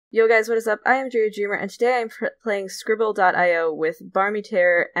Yo guys, what is up? I am Dreamer, and today I'm playing Scribble.io with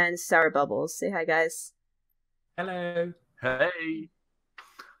BarmyTerror and SourBubbles. Say hi, guys. Hello. Hey.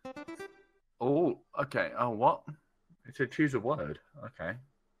 Oh, okay. Oh, what? It said choose a word. Okay.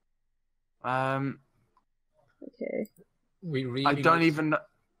 Okay. We really. I don't even know.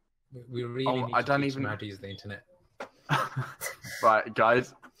 We really need to teach him how to use the internet. Right,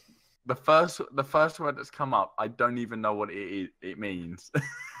 guys. The first word that's come up, I don't even know what it means.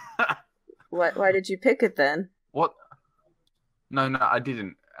 Why did you pick it then? What? No, I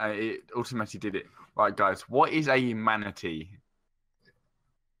didn't. It automatically did it. Right, guys. What is a manatee?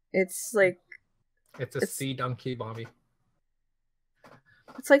 It's like... It's a sea donkey, Barmy.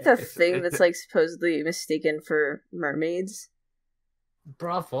 It's like the thing that's like supposedly mistaken for mermaids.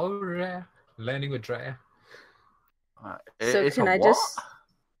 Bravo, Rare. Learning with Dre. So can I just...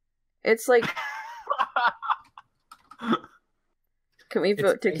 It's like... Can we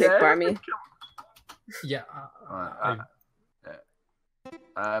vote to kick Barmy? Yeah. I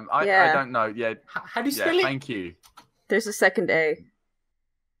don't know. Yeah. How do you spell it? Thank you. There's a second A.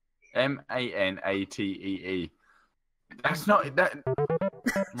 Manatee. That's not that.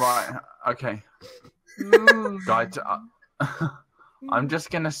 Right. Okay. Guys, I'm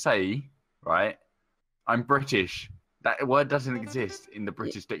just gonna say, right? I'm British. That word doesn't exist in the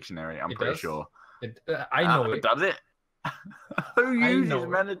British dictionary. I'm pretty sure. I know it. Does it? Who uses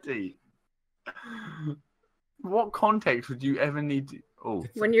manatee? What context would you ever need to... Oh,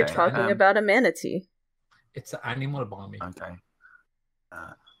 when you're talking about a manatee. It's an animal, Barmy. Okay.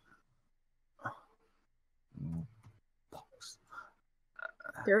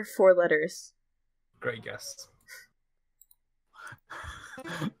 There are 4 letters. Great guess.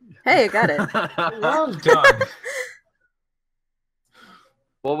 Hey, I got it. Well done.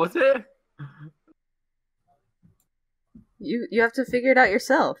 What was it? You have to figure it out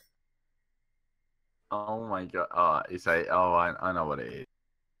yourself. Oh my god! I know what it is.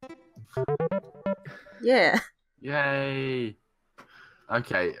 Yeah. Yay!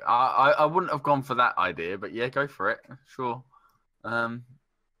 Okay, I wouldn't have gone for that idea, but yeah, go for it. Sure. I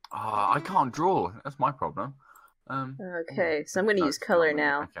can't draw. That's my problem. Okay, so I'm gonna use color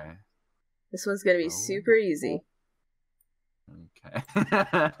now. Okay. This one's gonna be super easy. Okay.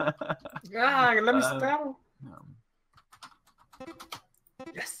 Let me spell.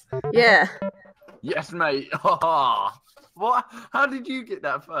 Yes. Yeah. Yes, mate. What? How did you get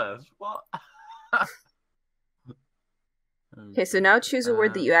that first? What? Okay, so now choose a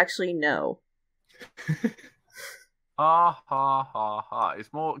word that you actually know. Ha.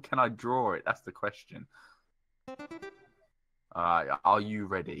 It's more, can I draw it? That's the question. Are you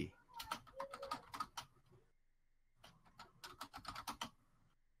ready?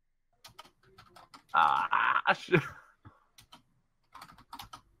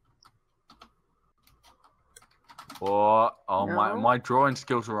 Oh, no. my drawing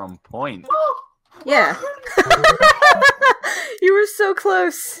skills are on point. Yeah. You were so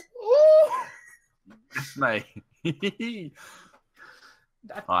close. Yes, mate.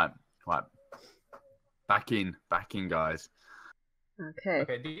 Right. Back in, guys.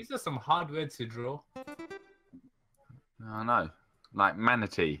 Okay, these are some hard words to draw. I know. Like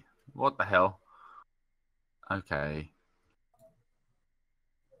manatee. What the hell? Okay.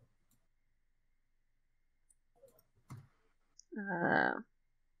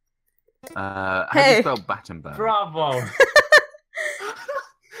 How do you spell Battenberg? Bravo.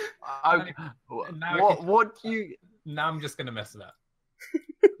 What do you... Now I'm just gonna mess it up.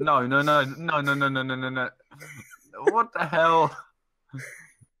 No. What the hell?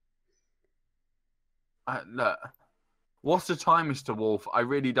 Look. What's the time, Mr. Wolf? I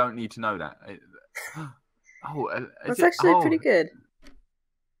really don't need to know that. That's actually pretty good.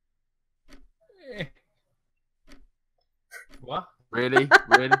 What? Really?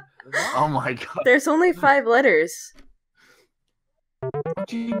 Oh my god. There's only 5 letters. What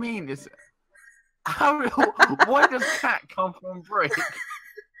do you mean? Why does cat come from brick?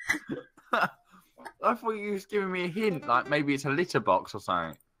 I thought you was giving me a hint, like maybe it's a litter box or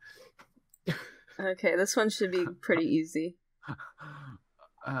something. Okay, this one should be pretty easy.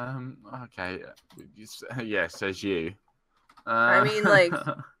 Okay. Yeah, says you. I mean, like...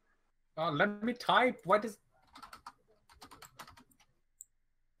 let me type. What is...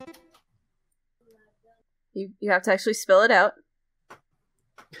 You have to actually spell it out.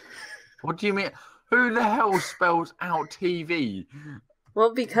 What do you mean? Who the hell spells out TV?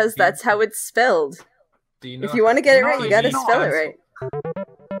 Well, because that's how it's spelled. If you want to get it right, you gotta spell it right.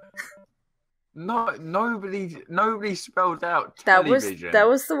 No, nobody spelled out television. That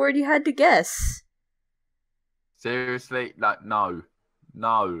was the word you had to guess. Seriously? Like, no.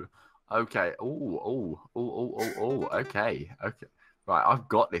 No. Okay. Okay. Okay. Right, I've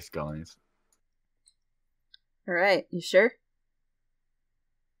got this, guys. All right, you sure?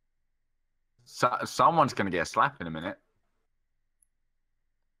 So, someone's gonna get a slap in a minute.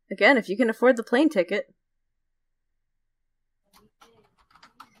 Again, if you can afford the plane ticket.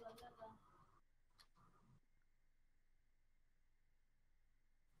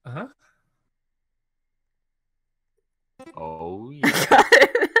 Uh-huh. Oh yeah.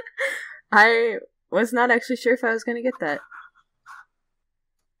 I was not actually sure if I was going to get that.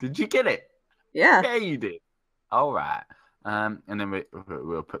 Did you get it? Yeah. Yeah, you did. All right. And then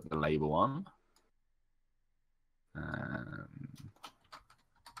we'll put the label on.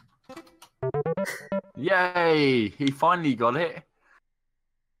 Yay! He finally got it.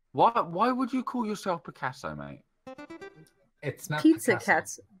 Why would you call yourself Picasso, mate? It's not Pizza Picasso.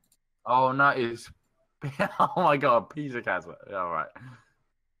 cats. Oh no, it's oh my god, Pizza Casa. All right.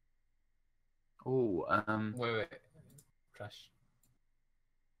 Oh, Wait. Trash.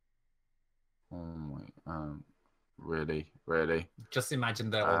 Oh my, really. Just imagine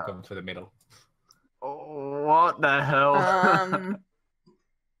they're all going for the middle. Oh, what the hell?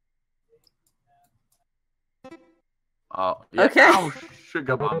 Oh, yeah. Okay. Ow,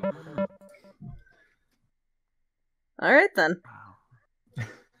 sugar bum. All right then.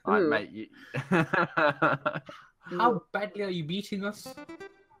 All right, Ooh. mate. You... How badly are you beating us?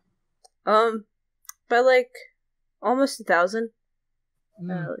 By like almost 1,000.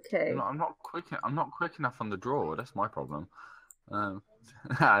 Okay. I'm not quick enough on the draw. That's my problem.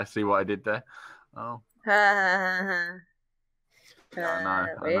 I see what I did there. Oh. I I know.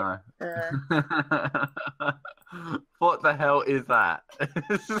 What the hell is that?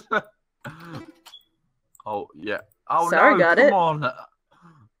 Oh yeah. Oh Sorry, no! got Come it. on.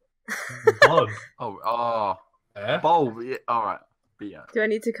 Bug. Oh. Eh? Bulb. Yeah. All right. But yeah. Do I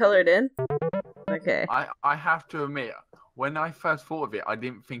need to color it in? Okay. I have to admit, when I first thought of it, I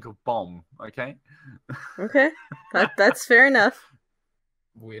didn't think of bomb. Okay. Okay. That's fair enough.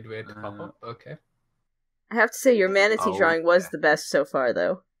 Weird pop-up. Okay. I have to say your manatee drawing was the best so far,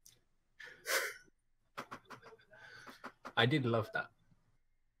 though. I did love that.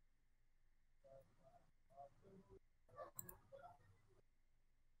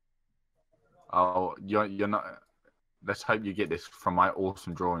 Oh, you're not. Let's hope you get this from my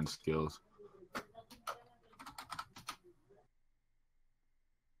awesome drawing skills.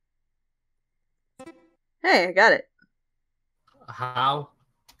 Hey, I got it. How?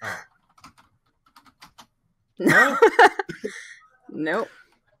 Oh. No. Nope.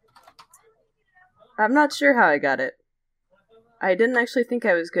 I'm not sure how I got it. I didn't actually think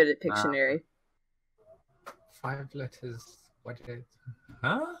I was good at Pictionary. 5 letters. What is it?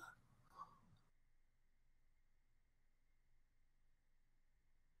 Huh?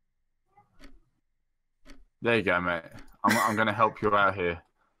 There you go, mate. I'm going to help you out here.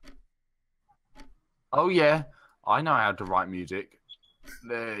 Oh yeah, I know how to write music.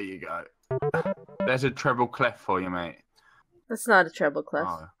 There you go. There's a treble clef for you, mate. That's not a treble clef.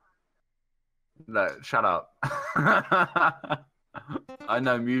 Oh. No, shut up. I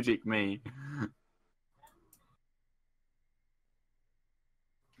know music, me.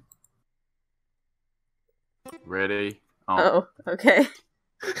 Ready? Oh, okay.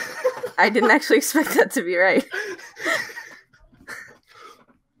 I didn't actually expect that to be right.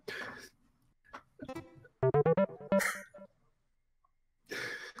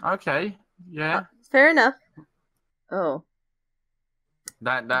 Okay. Yeah. Fair enough. Oh.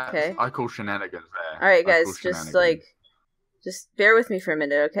 That's okay. I call shenanigans there. Alright, guys, just bear with me for a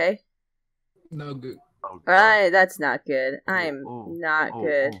minute, okay? No good. Oh, Alright, that's not good. I'm not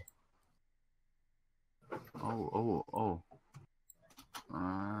good.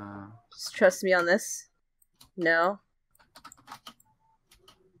 Just trust me on this. No.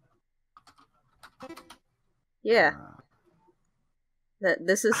 Yeah.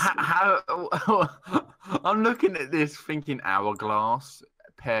 This is how I'm looking at this thinking hourglass,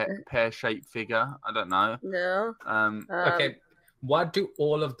 pear-shaped figure. I don't know. No. Okay. What do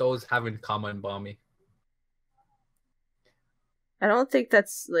all of those have in common, Barmy? I don't think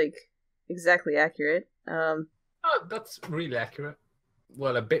that's like exactly accurate. Oh, that's really accurate.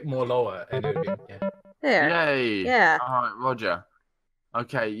 Well, a bit more lower. Yeah. There. Yay. Yeah. All right, Roger.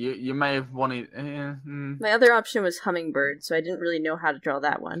 Okay, you may have wanted. My other option was hummingbird, so I didn't really know how to draw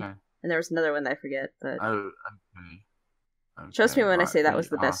that one. Okay. And there was another one that I forget, but Okay. trust me when I say that was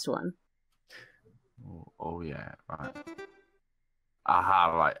the best one. Oh yeah, right.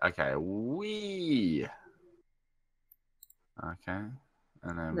 Aha, right. Okay, wee. Okay,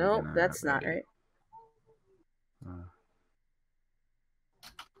 and then nope, that's not right.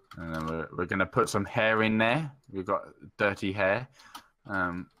 And then we're going to put some hair in there. We've got dirty hair.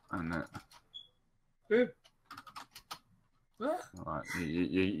 And then... Right, no.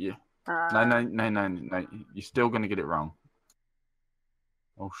 You're still going to get it wrong.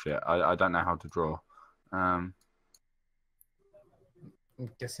 Oh, shit. I don't know how to draw. I'm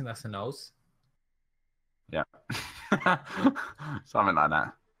guessing that's a nose. Yeah. Something like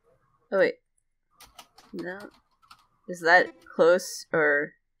that. Oh, wait. No. Is that close,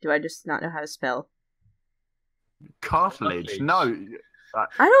 or do I just not know how to spell? Cartilage. No. I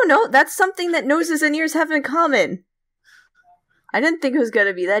don't know. That's something that noses and ears have in common. I didn't think it was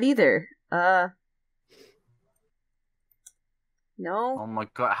gonna be that either. No. Oh my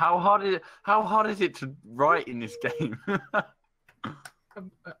god! How hard is it to write in this game?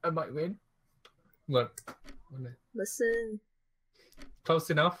 I might win. What? Listen. Close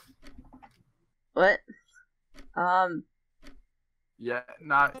enough. What? Yeah.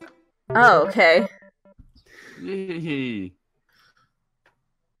 No. Oh, okay. Yee.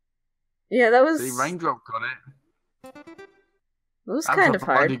 Yeah, that was. See, Raindrop got it. It was kind of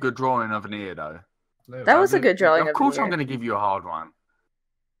hard. That was a good drawing of an ear, though. That was a good drawing. Of course, I'm going to give you a hard one.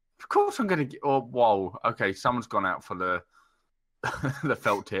 Of course, I'm going to. Oh, whoa. Okay, someone's gone out for the the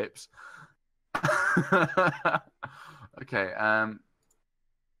felt tips. Okay. I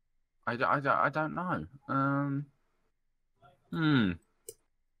don't know.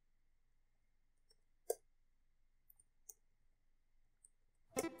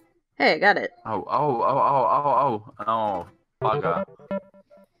 Hey, I got it. Oh, bugger.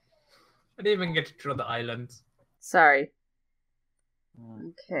 I didn't even get to draw the islands. Sorry.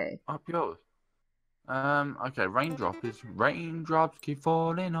 Okay. Up yours. Okay, raindrops keep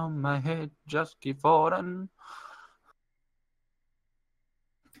falling on my head, just keep falling.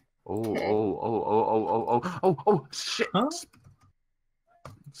 Oh, shit. Huh?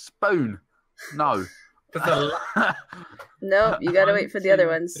 Spoon. No. Nope, you gotta wait for the other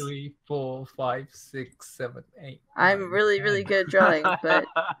ones. 3, 4, 5, 6, 7, 8. I'm really, really good at drawing, but...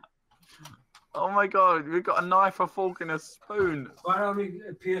 Oh my god, we've got a knife, a fork, and a spoon. Why don't we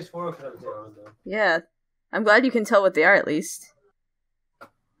PS4 though? Yeah. I'm glad you can tell what they are, at least.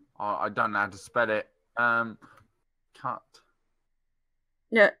 Oh, I don't know how to spell it. Cut.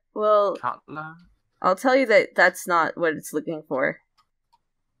 No, well... Cutler? I'll tell you that that's not what it's looking for.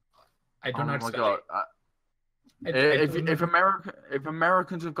 I don't know how to my spell god. it. If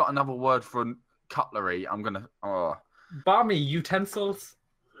Americans have got another word for cutlery, I'm gonna... Oh. Barmy, utensils?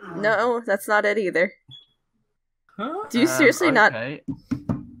 No, that's not it either. Huh? Do you seriously not...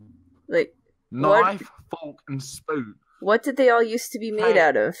 Like... Knife, fork, and spoon. What did they all used to be made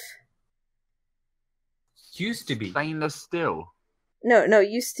out of? Used to be. Stainless steel. No,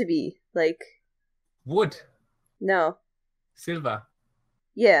 used to be. Like... Wood. No. Silver.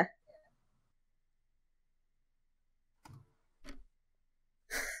 Yeah.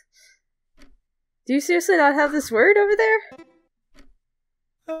 Do you seriously not have this word over there?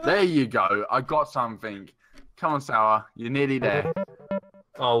 There you go. I got something. Come on, Sour. You're nearly there.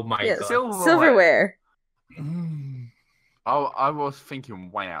 Oh my god. Silverware. Oh, I was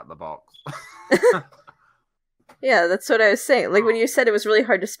thinking way out the box. Yeah, that's what I was saying. Like when you said it was really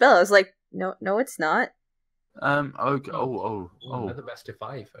hard to spell, I was like, no, it's not. Okay. Another best of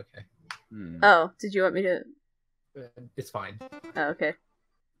 5. Okay. Oh, did you want me to? It's fine. Oh, okay.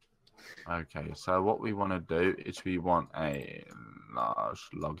 Okay, so what we want to do is we want a large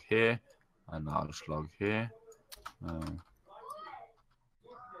log here, a large log here. And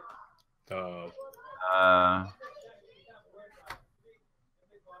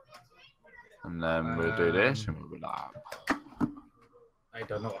then we'll do this, and we'll be like... I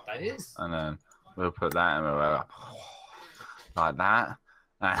don't know what that is. And then we'll put that, and we'll go like that.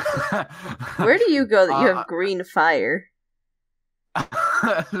 Where do you go that you have green fire?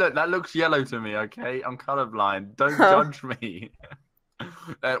 Look, that looks yellow to me, okay? I'm colorblind. Don't judge me.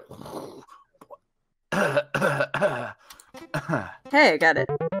 Hey, I got it.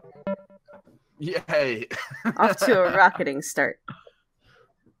 Yay. Off to a rocketing start.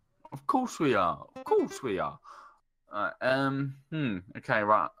 Of course we are. Of course we are. Okay,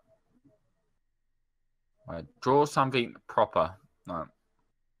 right. Right. Draw something proper.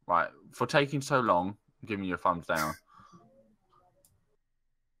 Right. For taking so long, give me your thumbs down.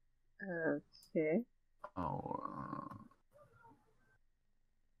 Okay. Oh.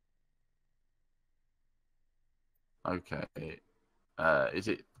 Okay. Is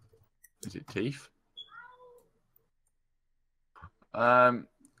it teeth?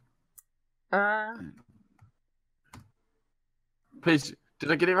 Please,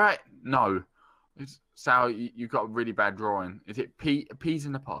 did I get it right? No. Sal, you got a really bad drawing. Is it peas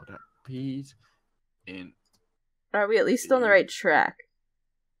in the pod? Peas in. Are we at least on the right track?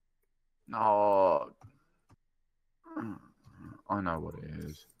 Oh, I know what it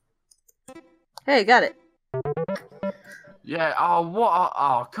is. Hey, got it. Yeah. Oh, what?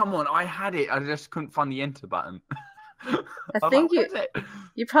 Oh, come on! I had it. I just couldn't find the enter button. I think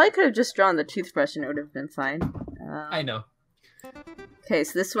you probably could have just drawn the toothbrush and it would have been fine. I know. Okay,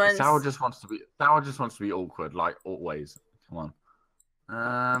 so this one. Sour just wants to be awkward, like always. Come on.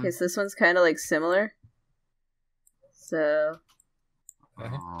 Okay, so this one's kind of like similar. So.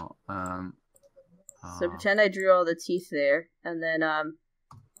 So pretend I drew all the teeth there, and then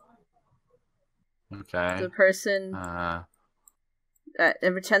Okay. the person. And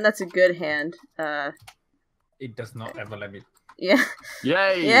pretend that's a good hand. It does not ever let me. Yeah.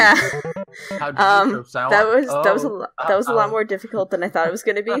 Yay! Yeah. How did you feel, Sour? that was a lot more difficult than I thought it was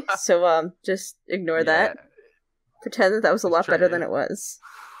going to be. So just ignore that. Pretend that was a lot better than it was.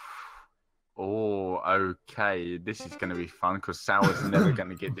 Oh, okay. This is going to be fun because Sour's never going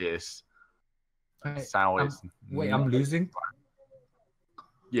to get this. Sour's. Wait, I'm losing.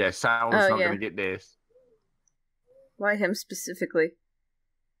 Yeah, Sour's not going to get this. Why him specifically?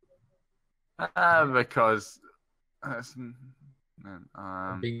 Because.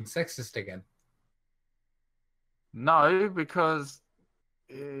 Being sexist again. No, because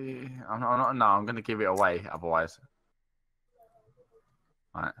I'm not. No, I'm going to give it away. Otherwise,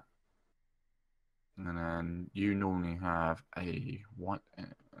 right. And then you normally have a white.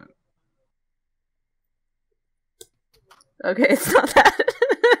 Okay, it's not that.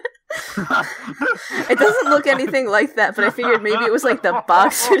 It doesn't look anything like that, but I figured maybe it was like the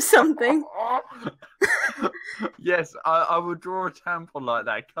box or something. Yes, I would draw a tampon like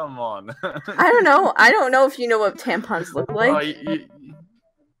that. Come on. I don't know. I don't know if you know what tampons look like.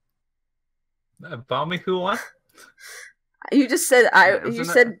 Barmy, who won? You just said you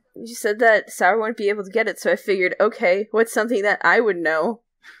said that Sour wouldn't be able to get it, so I figured, okay, what's something that I would know?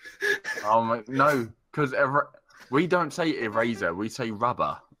 Oh my, no, because we don't say eraser, we say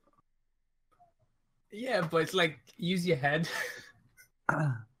rubber. Yeah, but it's like use your head.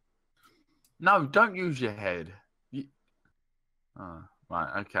 No, don't use your head.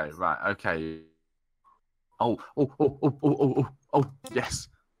 Right, okay. Oh, yes.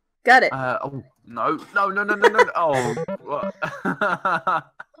 Got it. Oh, no. Oh, what?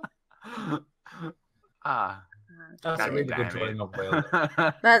 That's a really good drawing of whale.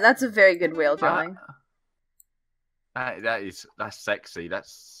 That's a very good whale drawing. That's sexy.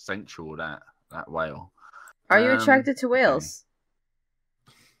 That's sensual. That whale. Are you attracted to whales?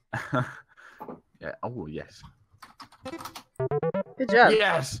 Okay. Yeah. Oh, yes. Good job.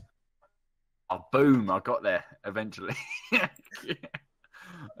 Yes. Oh, boom! I got there eventually. Yeah.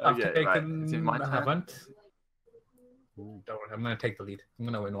 After taking, right. Is it my turn? I haven't. Don't worry, I'm gonna take the lead. I'm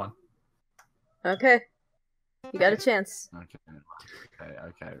gonna win one. Okay. You got a chance.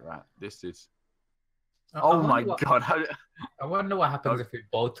 Okay. Right. This is. I Oh my god! I want to know what happens if we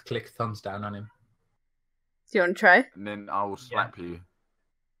both click thumbs down on him. Do you want to try? And then I will slap you.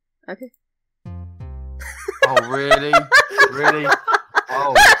 Okay. Oh really? Really?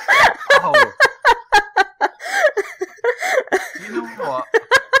 Oh. You know what?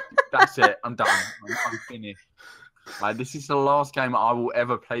 That's it. I'm done. I'm finished. Like, this is the last game I will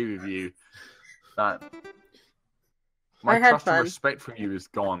ever play with you. That my trust and respect for you is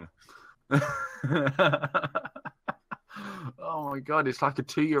gone. Oh my god, it's like a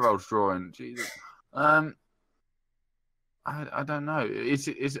 2-year-old's drawing. Jesus. I don't know.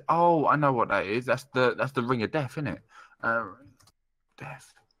 Is oh, I know what that is. That's the ring of death, isn't it?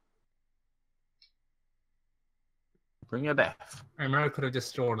 Death. Ring of death. I remember I could have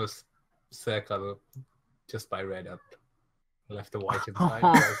just drawn a circle just by red up. Left the white inside.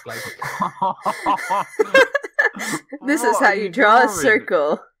 I was like... This is how you draw a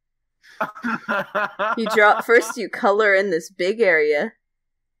circle. You draw first. You color in this big area.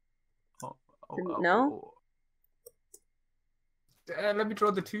 No. Let me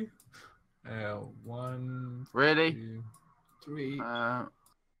draw the 2. 1. Really? 2, 3.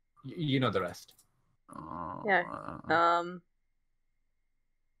 You know the rest. Yeah.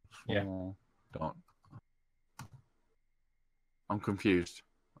 Yeah. Don't. I'm confused.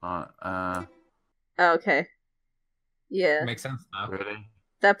 Okay. Yeah. Makes sense now. Really?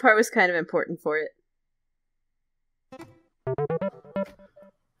 That part was kind of important for it.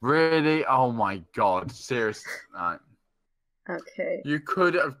 Really? Oh my god! Seriously? Right. Okay. You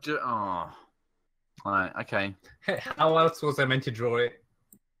could have just. Oh. Right. Okay. How else was I meant to draw it?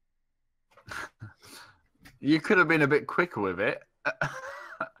 You could have been a bit quicker with it.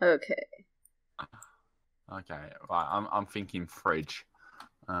 Okay. Okay, right. I'm thinking fridge.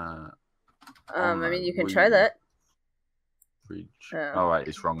 I mean, you can try that. Fridge. Oh. Oh, right,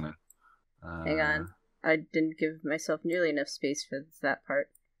 it's wrong then. Hang on. I didn't give myself nearly enough space for that part.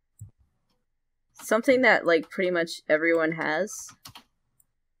 Something that, like, pretty much everyone has.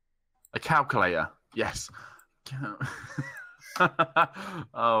 A calculator. Yes. I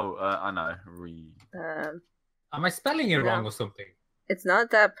know. Am I spelling it wrong or something? It's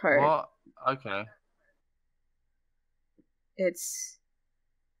not that part. What? Okay. It's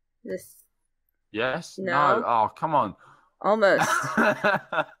this. Yes? No. Oh, come on. Almost.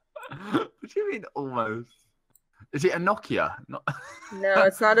 What do you mean almost? Is it a Nokia? No,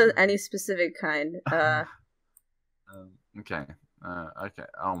 it's not any specific kind. Okay. Okay.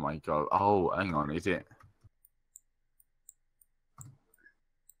 Oh my god. Oh, hang on. Is it?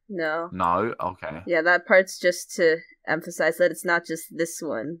 No. No. Okay. Yeah, that part's just to emphasize that it's not just this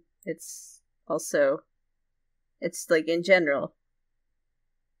one. It's also, it's like in general.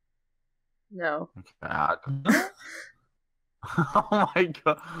 No. Okay. Oh my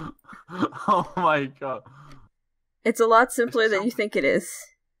god. Oh my god. It's a lot simpler than you think it is.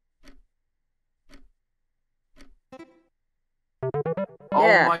 Oh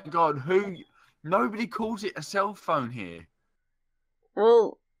Yeah. my god, nobody calls it a cell phone here.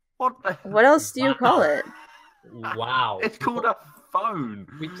 Well, what else do you call it? Wow. It's called a phone.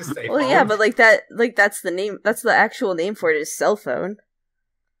 We just say Well, phone. yeah, but that's the name, that's the actual name for it, is cell phone.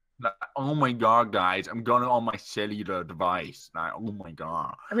 Oh my god, guys, I'm going on my cellular device. Like, oh my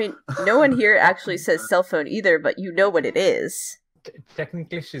god. I mean, no one here actually says cell phone either, but you know what it is.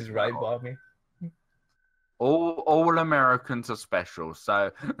 Technically, she's right, Barmy. All Americans are special,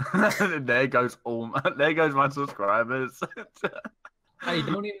 so there goes my subscribers. I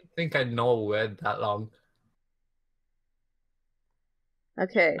don't even think I know a word that long.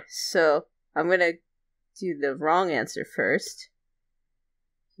 Okay, so I'm gonna do the wrong answer first.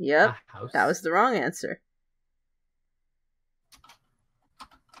 Yep, that was the wrong answer.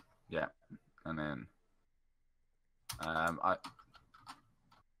 Yeah, and then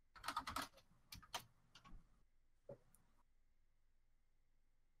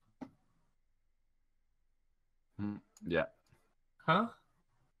yeah. Huh?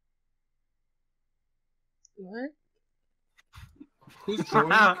 What? Who's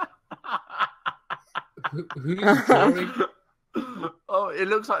drawing? Who's drawing? Oh, it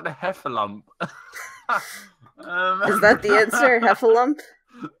looks like the Heffalump. Is that the answer, Heffalump?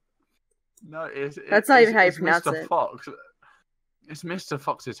 No, that's not even how you pronounce Mr. it. Fox. It's Mr.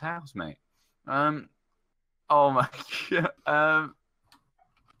 Fox's house, mate. Oh my god.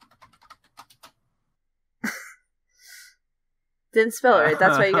 Didn't spell it right.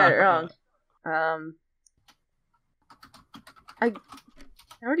 That's why you got it wrong. I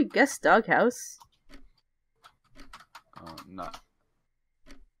already guessed doghouse. Oh no.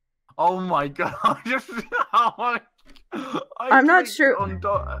 Oh my god! Oh my, I'm not sure.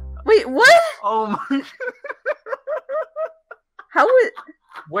 Wait, what? Oh my god! How would?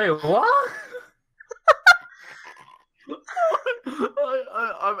 Wait, what?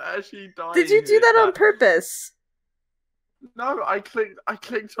 I'm actually dying. Did you do that on purpose? No, I clicked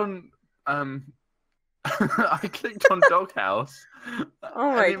on I clicked on doghouse.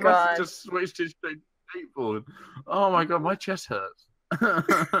 Oh my and it god! must have just switched it to skateboard. Oh my god, my chest hurts.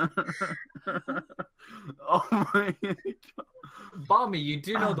 Oh my god. Barmy, you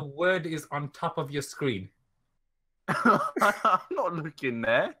do know the word is on top of your screen. I'm not looking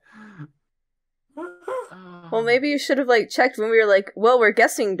there. Well, maybe you should have checked when we were well, we're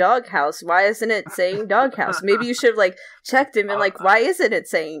guessing doghouse. Why isn't it saying doghouse? Maybe you should have checked him and why isn't it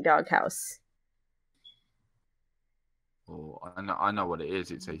saying doghouse? Oh, I know what it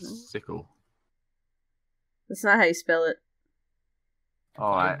is. It's a sickle. That's not how you spell it.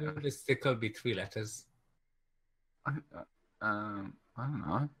 All right. The sickle be 3 letters. I don't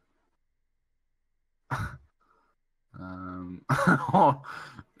know.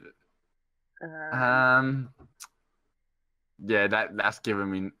 Yeah, that's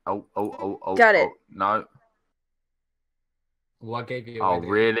giving me. Oh. Got it. No. What gave you? Oh,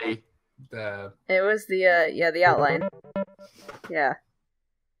 really? It was the outline. Yeah.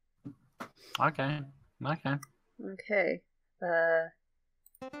 Okay. Okay. All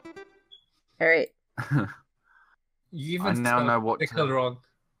right. You even I now know what sickle wrong.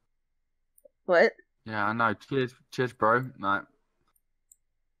 What? Yeah, I know. Cheers, bro. No.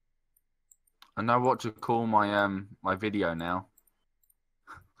 I know what to call my my video now.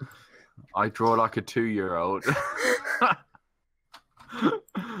 I draw like a 2-year-old.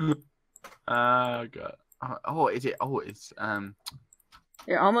 Oh god. Oh, is it? Oh, it's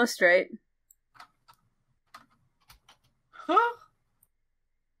You're almost right. Huh?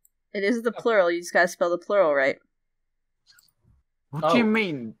 It is the plural. You just gotta spell the plural right. What do you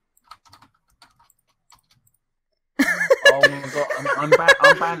mean? Oh my god, I'm bad.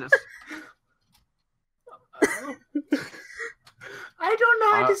 I'm bad at... I don't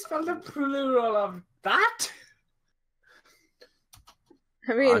know how to spell the plural of that.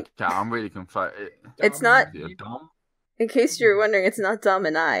 I mean, Okay, I'm really confused. It's not- You're dumb. in case you're wondering, it's not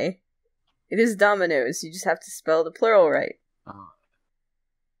Domini. It is dominoes. You just have to spell the plural right.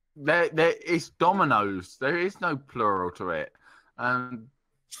 It's dominoes. There is no plural to it.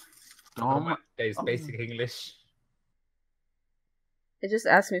 There's basic English. It just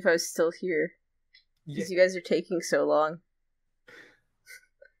asked me if I was still here. Because you guys are taking so long.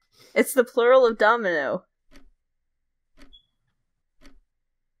 It's the plural of domino.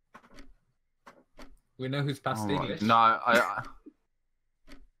 We know who's past English. No,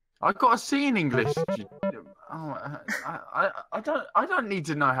 I got a C in English. I don't need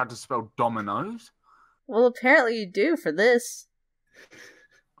to know how to spell dominoes. Well, apparently you do for this.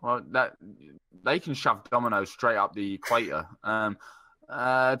 Well, they can shove dominoes straight up the equator.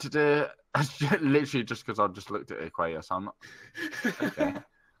 Literally just because I just looked at the equator, so I'm not. Okay.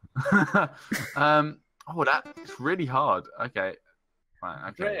 That's really hard. Okay. Right,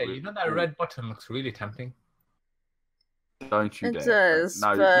 okay. Ray, you know that red button looks really tempting. Don't you It dare. does,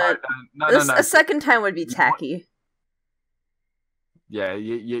 No, but no. a second time would be tacky. Yeah,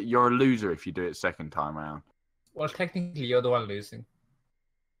 you're a loser if you do it second time around. Well, technically, you're the one losing.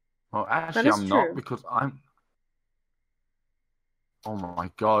 Well, actually, is I'm true. not because I'm. Oh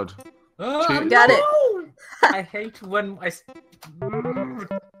my god! Oh, Got it. I hate when I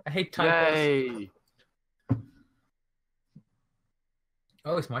hate typos. Yay!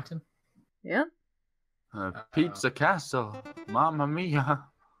 Oh, it's my turn. Yeah. Pizza Castle, Mamma Mia!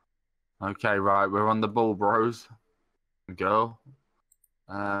 Okay, right, we're on the ball, bros. Girl.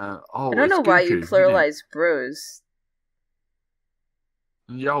 I don't know why you pluralize bros.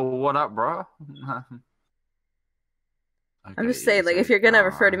 Yo, what up, bro? I'm just saying, like, if you're gonna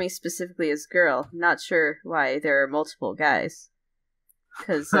refer to me specifically as girl, not sure why there are multiple guys.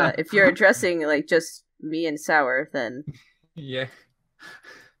 Because if you're addressing, like, just me and Sour, then... Yeah.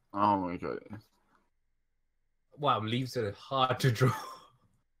 Oh my god. Wow, leaves are hard to draw.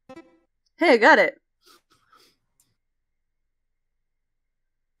 Hey, I got it!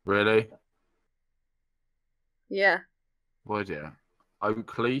 Really? Yeah. What is it?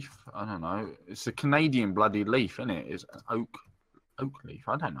 Oak leaf? I don't know. It's a Canadian bloody leaf, isn't it? It's oak leaf.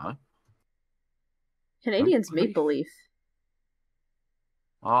 I don't know. Canadian's Oak leaf? maple leaf.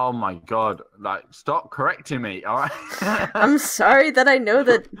 Oh my god! Like, stop correcting me, all right? I'm sorry that I know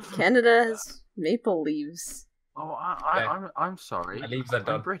that Canada has maple leaves. Oh, Yeah. I'm sorry. My leaves are I'm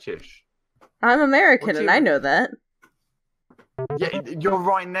done. British. I'm American, What's and your- I know that. Yeah, you're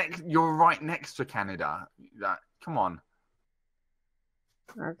right next. You're right next to Canada. Come on.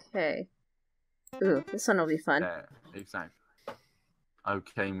 Okay. Ooh, this one will be fun. Yeah, exactly.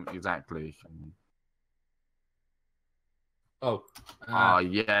 Okay, exactly. Oh.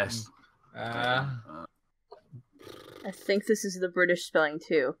 Yes. Uh, I think this is the British spelling,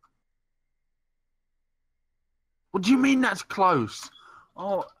 too. What do you mean that's close?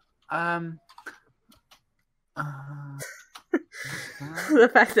 Oh, The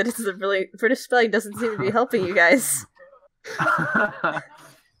fact that it's the really British spelling doesn't seem to be helping you guys.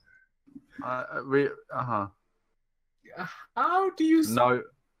 how do you... No.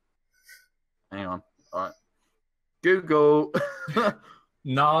 Hang on. All right. Google.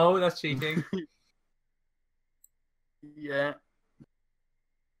 No, that's cheating. Yeah.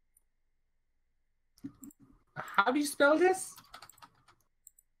 How do you spell this?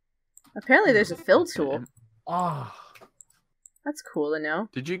 Apparently there's a fill tool. Oh, That's cool to know.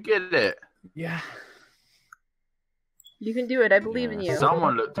 Did you get it? yeah. You can do it, I believe in you.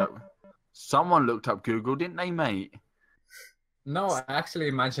 Someone looked up Google, didn't they, mate? No, I actually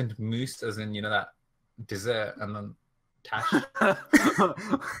imagined moose as in, you know, that dessert and then tash.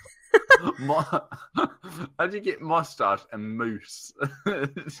 How'd you get mustache and moose?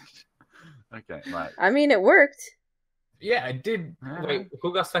 Okay, right. I mean, it worked. Yeah, I did. Yeah. Wait,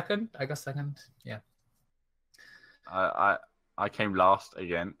 who got second? I got second. Yeah. I came last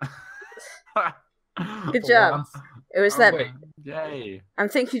again. Good job. Once. It was Oh, that... wait. Yay. I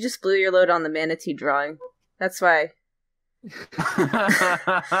think you just blew your load on the manatee drawing. That's why.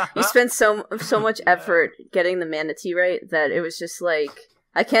 You spent so much effort getting the manatee right that it was just like,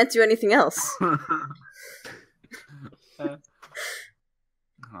 I can't do anything else.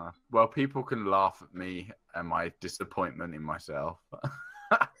 Well, people can laugh at me and my disappointment in myself.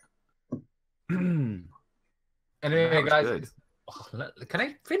 Anyway, That was guys, good. can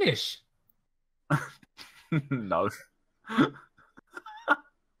I finish? No.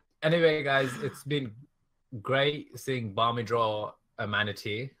 Anyway, guys, it's been great seeing Barmy draw a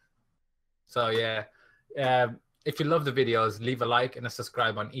manatee. So yeah, if you love the videos, leave a like and a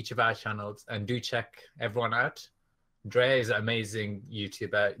subscribe on each of our channels, and do check everyone out. Dre is an amazing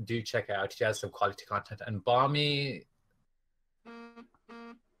YouTuber. Do check it out. He has some quality content. And Barmy,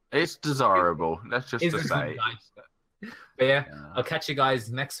 It's desirable. Let's just is a say. good guy. But yeah, I'll catch you guys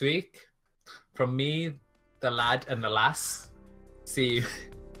next week. From me, the lad and the lass. See you.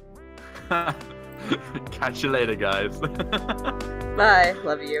 Catch you later, guys. Bye.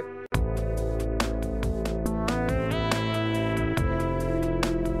 Love you.